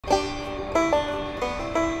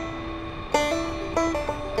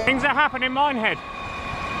to happen in Minehead.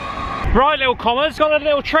 Right, little Kommers, got a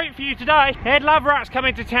little treat for you today. Ed Laverack's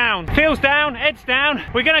coming to town. Phil's down, Ed's down.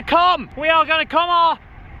 We're gonna KOM. We are gonna KOM our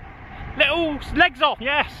little legs off.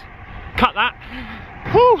 Yes, cut that.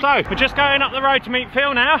 Whew. So we're just going up the road to meet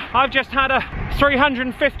Phil now. I've just had a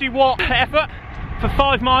 350 watt effort for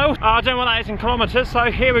 5 miles. I don't know what that is in kilometres,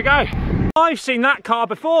 so here we go. I've seen that car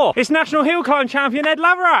before. It's National Hill Climb champion Ed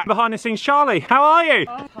Laverack. Behind the scenes Charlie. How are you?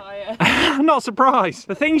 I'm tired. I'm not surprised.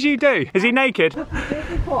 The things you do. Is he naked?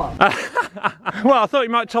 Well, I thought you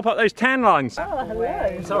might top up those tan lines. Oh,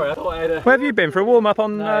 hello. Sorry, I thought I had a... Where have you been? For a warm up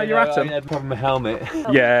on your Atom? I had a problem with my helmet.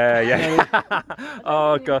 Yeah.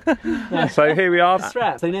 Oh god. So here we are. The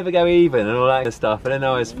straps, they never go even and all that kind of stuff. And then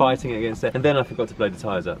I was fighting against it. And then I forgot to blow the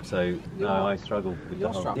tyres up. So I struggled with the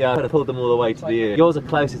whole... Yeah, I could have pulled them all the way to the ear. Yours are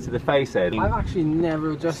closer to the face end. I've actually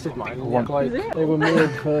never adjusted mine. Like, they were made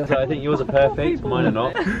for... So I think yours are perfect, mine are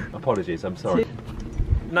not. Apologies, I'm sorry.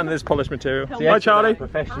 None of this polished material. So Hi Charlie.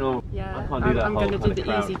 Professional. Yeah, I can't do that. I'm going to do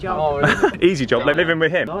the easy job. Oh, really? Easy job, like living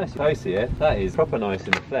with him. Nice close here. That is proper nice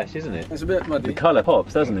in the flesh, isn't it? It's a bit muddy. The colour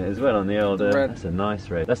pops, doesn't it, as well on the old... red. That's a nice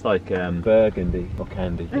red. That's like burgundy or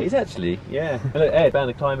candy. It is actually, yeah. Look, Ed, band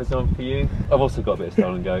of climbers on for you. I've also got a bit of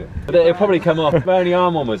stolen goat. But it'll probably come off. My only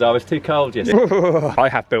arm one was I was too cold yesterday. I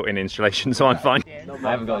have built-in insulation, so I'm fine.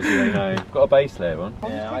 I haven't got a zero, no. I've got a base layer on.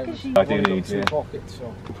 Yeah, I do need to. 2 pockets.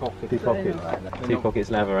 So 2 pockets. 2 pockets. 2 pockets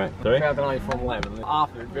Laverack. Sorry? I have an iPhone 11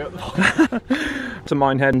 after it built. To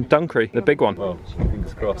Minehead and Dunkery, the big one. Well,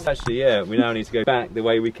 fingers crossed. Actually, yeah, we now need to go back the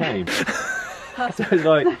way we came. So it's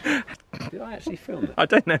like, did I actually film it? I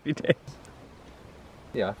don't know if you did.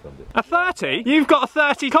 Yeah, I filmed it. A 30? You've got a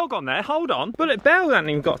 30 cog on there, hold on. Bullet Bell hasn't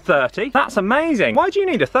even got 30. That's amazing. Why do you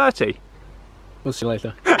need a 30? We'll see you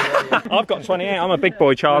later. I've got 28, I'm a big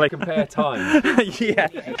boy, Charlie. Compare time. Yeah,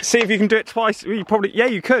 see if you can do it twice. You probably, yeah,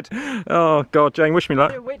 you could. Oh God, Jane, wish me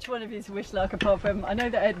luck. Which one of you wish luck apart from, I know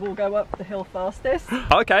that Ed will go up the hill fastest.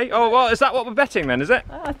 Okay, oh well, is that what we're betting then, is it?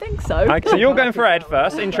 I think so. Okay, so you're going for Ed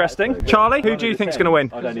first, interesting. Charlie, who do you think's going to win?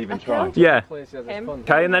 I don't even try. Yeah. Him.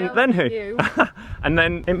 Okay, and then who? You. And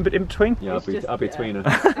then in between? Yeah, I'll be between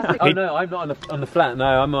us. Oh no, I'm not on the flat.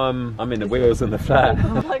 No, I'm in the wheels on the flat.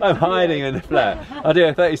 I'm hiding in the flat. I'll do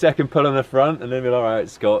a 30-second pull on the front and then be like, alright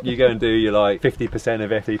Scott, you go and do your like 50% of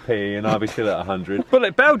FTP and I'll be still at 100.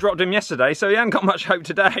 Bullet Bell dropped him yesterday, so he hasn't got much hope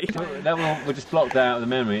today. That one we just blocked out of the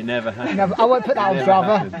memory. It never happened. No, I won't put that on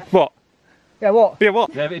Strava. What? Yeah, what? Yeah,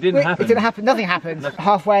 what? Yeah, but it didn't happen. It didn't happen. Nothing happened.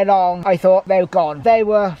 Halfway along, I thought they were gone. They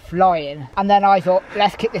were flying. And then I thought,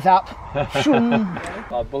 let's kick this up.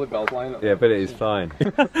 Bullet Bell's line up. Yeah, Bullet is fine.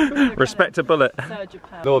 Respect to Bullet.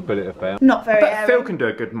 Lord Bullet have failed. Not very But Phil can do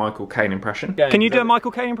a good Michael Caine impression. Yeah, Can you do a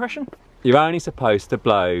Michael Caine impression? You're only supposed to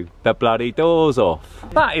blow the bloody doors off.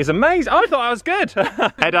 That is amazing. I thought I was good.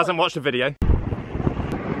 Ed hasn't watched the video.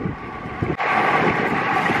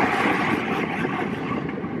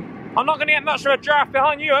 I'm not going to get much of a draft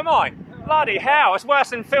behind you, am I? Bloody hell, it's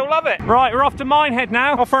worse than Phill Lovett. Right, we're off to Minehead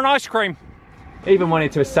now, off for an ice cream. Even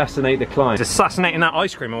wanted to assassinate the client. It's assassinating that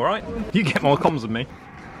ice cream, all right? You get more comms than me.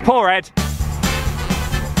 Poor Ed.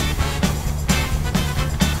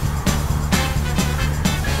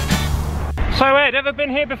 So Ed, ever been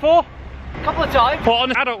here before? A couple of times. What,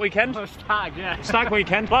 on an adult weekend? Stag, yeah. Stag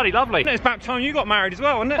weekend, bloody lovely. It's about time you got married as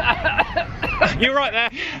well, wasn't it? You're right there.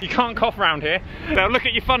 You can't cough round here. They'll look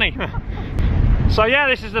at you funny. So yeah,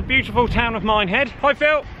 this is the beautiful town of Minehead. Hi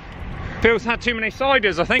Phil. Phil's had too many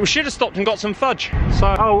ciders, I think. We should have stopped and got some fudge.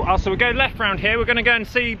 So, so we go left round here. We're going to go and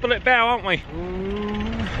see Bullet Bell, aren't we?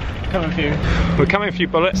 Coming for you. We're coming for you,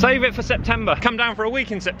 Bullet. Save it for September. Come down for a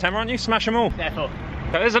week in September, aren't you? Smash them all. Therefore.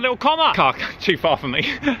 So there's a little comma. Car too far for me.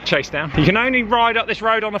 Chase down. You can only ride up this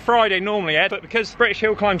road on a Friday normally, Ed, but because British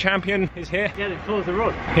Hill Climb champion is here. Yeah, it follows the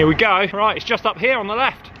road. Here we go. Right, it's just up here on the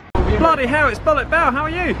left. Bloody hell, it's Bullet Bell. How are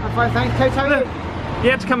you? I'm fine, thanks. Coach, how are you? You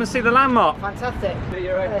had to come and see the landmark. Fantastic.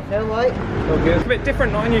 You're right. Phil, right? All good. It's a bit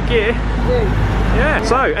different, not in your gear. Yeah.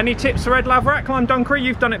 So, any tips for Ed Laverack? Climb Dunkery,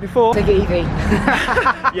 you've done it before. Take it easy.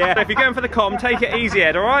 Yeah, if you're going for the KOM, take it easy,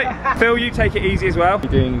 Ed, alright? Phil, you take it easy as well.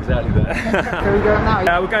 You're doing exactly that. Where are we going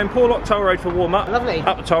now? We're going Porlock Toll Road for warm up. Lovely.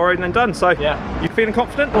 Up the toll road and then done. So, Yeah. You feeling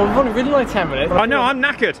confident? Well, we've only ridden like 10 minutes. I know, I'm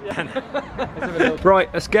knackered. Right,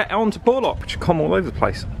 let's get on to Porlock, which KOM all over the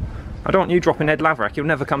place. I don't want you dropping Ed Laverack, he'll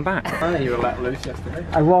never come back. I know you were let loose yesterday.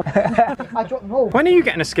 I was. I dropped them all. When are you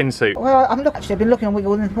getting a skin suit? Well, I've been looking on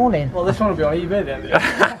Wiggle this morning. Well, this one will be on eBay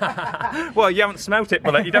then. Well, you haven't smelt it,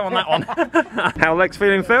 Bullet, you don't want that one. How are legs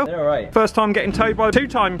feeling, Phil? They're alright. First time getting towed by a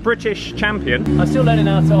 2-time British champion. I'm still learning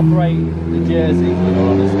how to operate the jersey, in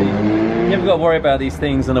all honesty. never got to worry about these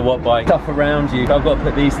things on a watt bike. Stuff around you. I've got to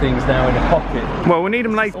put these things now in the pocket. Well, we need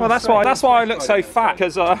them later. Well, that's why I look so fat,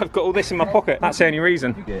 because I've got all this in my pocket. That's the only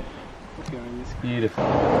reason. Beautiful.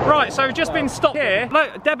 Right, so we've just been stopped here.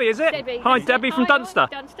 Look, Debbie, is it? Debbie. Hi, Debbie from Dunster.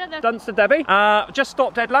 Dunster. Debbie. Just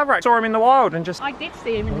stopped Ed Laverack. Saw him in the wild and just... I did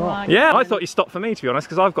see him in the wild. Yeah, I thought you stopped for me, to be honest,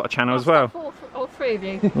 because I've got a channel as well. All three of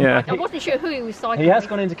you. Yeah. I wasn't sure who he was cycling. He has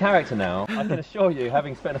gone into character now. I can assure you,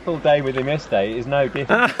 having spent a full day with him yesterday is no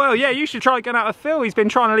different. Well, yeah, you should try going out with Phil. He's been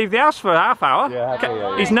trying to leave the house for a half hour. Yeah, happy,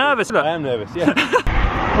 yeah. He's nervous, look. I am nervous, yeah.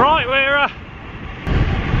 Right, we're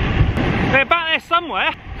back there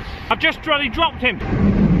somewhere. I've just bloody dropped him.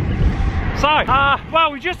 So,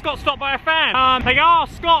 well, we just got stopped by a fan. They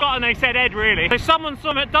asked Scott and they said Ed, really. So someone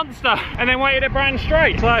saw him at Dunster and then waited at Brand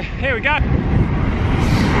Straight. So, here we go.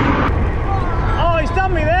 Oh, he's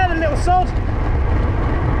done me there, the little sod.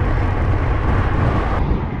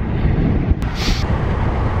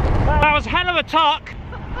 That was a hell of a tuck.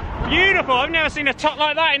 Beautiful, I've never seen a tuck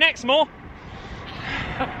like that in Exmoor.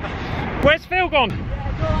 Where's Phil gone?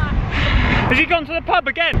 Has he gone to the pub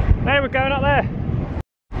again? There, we're going up there.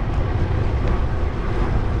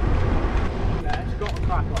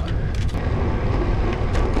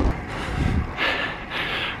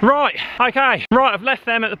 Right, okay. Right, I've left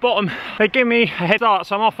them at the bottom. They give me a head start,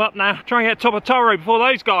 so I'm off up now. Try and get top of Toro before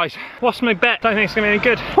those guys. What's my bet? Don't think it's gonna be any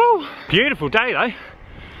good. Woo! Beautiful day though.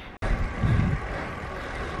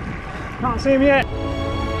 Can't see him yet.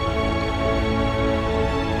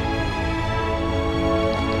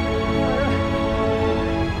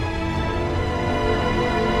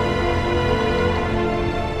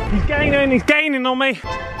 He's gaining on me.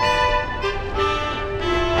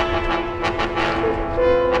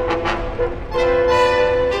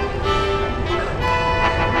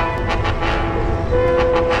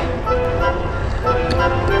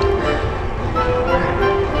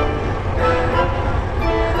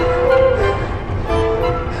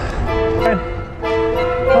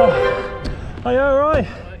 Are you alright?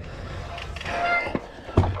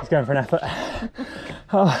 He's going for an effort.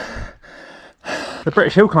 Oh. The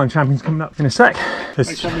British Hill Climb Champion's coming up in a sec.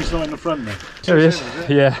 Somebody's not in the front there. There he is.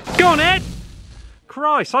 Yeah. Go on, Ed!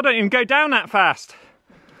 Christ, I don't even go down that fast.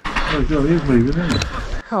 Oh, God, he is moving, isn't he?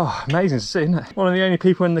 Oh, amazing to see, isn't it? One of the only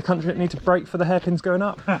people in the country that need to brake for the hairpins going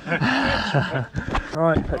up. Right,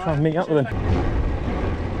 let's try and meet up with him.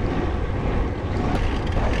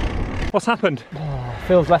 What's happened? Oh,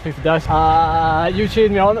 Phil's left me for dead. You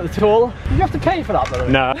cheered me on at the toll. Did you have to pay for that, by the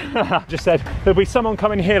way? No. Just said there'll be someone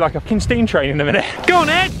coming here like a steam train in a minute. Go on,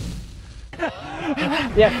 Ed!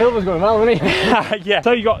 Yeah, Phil was going well, wasn't he? Yeah.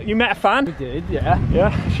 So you met a fan? We did, yeah.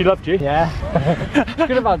 Yeah, she loved you. Yeah. she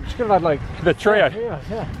could have had like the trio.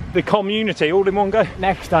 Yeah. The community all in one go.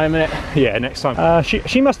 Next time, innit? Yeah, next time.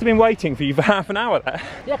 She must have been waiting for you for half an hour there.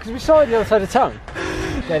 Yeah, because we saw it the other side of town.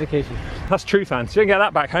 Dedication. That's true fans. You don't get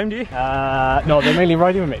that back home, do you? No, they're mainly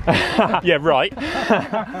riding with me. Yeah, right.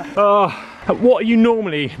 What are you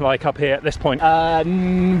normally like up here at this point?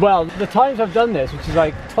 Well, the times I've done this, which is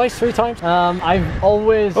like twice, 3 times, I've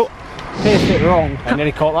always paced it wrong. I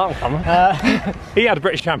nearly caught that one coming. He had a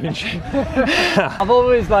British Championship. I've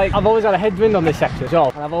always had a headwind on this sector as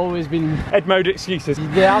well, and I've always been Ed mode excuses.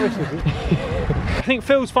 the amateurs. I think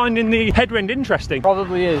Phil's finding the headwind interesting.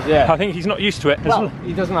 Probably is, yeah. I think he's not used to it. Well,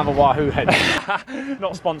 he doesn't have a Wahoo head.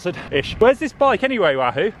 Not sponsored-ish. Where's this bike anyway,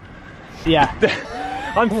 Wahoo? Yeah.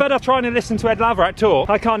 I'm fed up trying to listen to Ed Laverack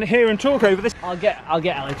talk. I can't hear him talk over this. I'll get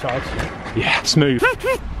Al in charge. Yeah, smooth.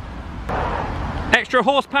 Extra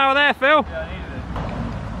horsepower there, Phil.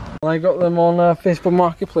 I got them on Facebook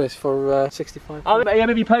Marketplace for 65. Oh, yeah,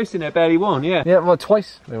 maybe posting it, barely won, yeah. Yeah, well,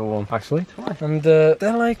 twice they were won, actually. Twice. And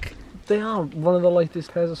they are one of the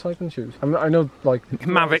lightest pairs of cycling shoes. I mean, I know, like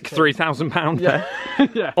Mavic £3,000. Yeah.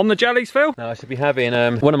 Yeah. On the jellies, Phil? No, I should be having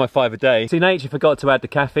one of my 5 a day. See, nature forgot to add the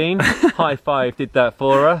caffeine. High Five did that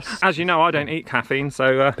for us. As you know, I don't eat caffeine,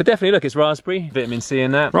 so... But definitely, look, it's raspberry, vitamin C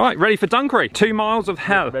in that. Right, ready for Dunkery. 2 miles of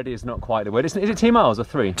hell. Ready is not quite the word. Is it 2 miles or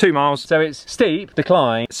 3? 2 miles. So it's steep,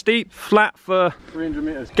 decline. Steep, flat for 300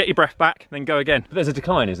 metres. Get your breath back, then go again. But there's a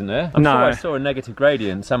decline, isn't there? No. I saw a negative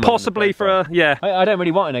gradient somewhere. Possibly for a... yeah. I don't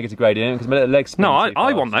really want a negative gradient because my little legs spin No, too I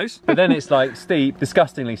fast. want those. But then it's like steep,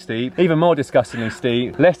 disgustingly steep, even more disgustingly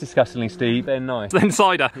steep, less disgustingly steep, then nice. Then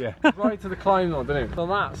cider. Yeah. right to the climb though, didn't it? So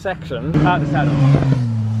that section, At the saddle.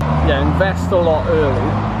 yeah, invest a lot early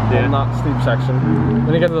on that steep section.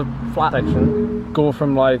 When you get to the flat section, go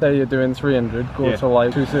from like, say you're doing 300, go Yeah. to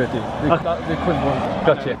like 230. The equivalent.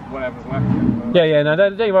 Gotcha. Whatever's left. Yeah, no,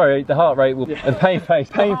 don't worry, the heart rate will, and pain face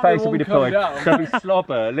will be deployed. Won't come It's going to be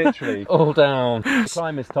slobber, literally. All down.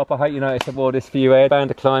 Climbers top, I hope you noticed I wore this for you, Ed.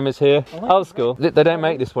 Band of climbers here. Old school. They don't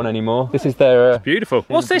make this one anymore. This is their... Beautiful.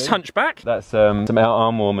 What's this, Hunchback? That's some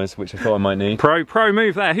arm warmers, which I thought I might need. Pro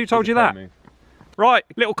move there. Who told you that? Right,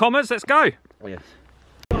 little commas, let's go. Oh, yes.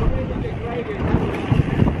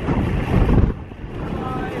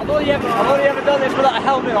 I've only ever done this without a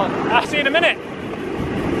helmet on. I'll see you in a minute.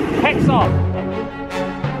 Hex off.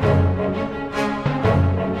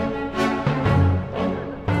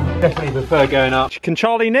 Definitely prefer going up. Can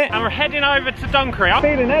Charlie knit? And we're heading over to Dunkery. I'm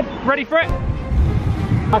feeling it. Ready for it?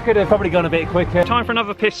 I could have probably gone a bit quicker. Time for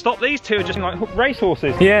another piss stop. These two are just like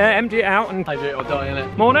racehorses. Yeah, empty it out and... I do it or die in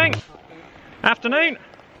it. Morning. Afternoon.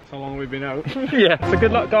 How long we've been out? Yeah, so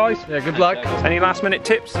good luck, guys. Yeah, good luck. Any last minute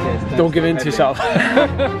tips? Don't give in to yourself.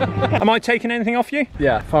 Am I taking anything off you?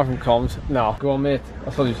 Yeah, far from comms. No, go on, mate.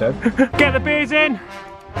 That's what you said. Get the beers in.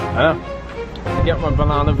 I know. Get my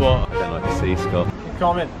banana boat. I don't like to see, Scott.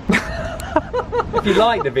 Come in. If you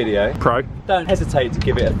like the video, Pro. don't hesitate to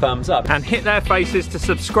give it a thumbs up. And hit their faces to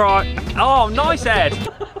subscribe. Oh, nice, Ed.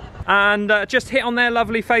 And just hit on their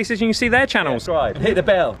lovely faces, you can see their channels. Subscribe. Hit the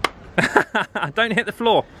bell. Don't hit the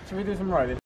floor. Should we do some riding?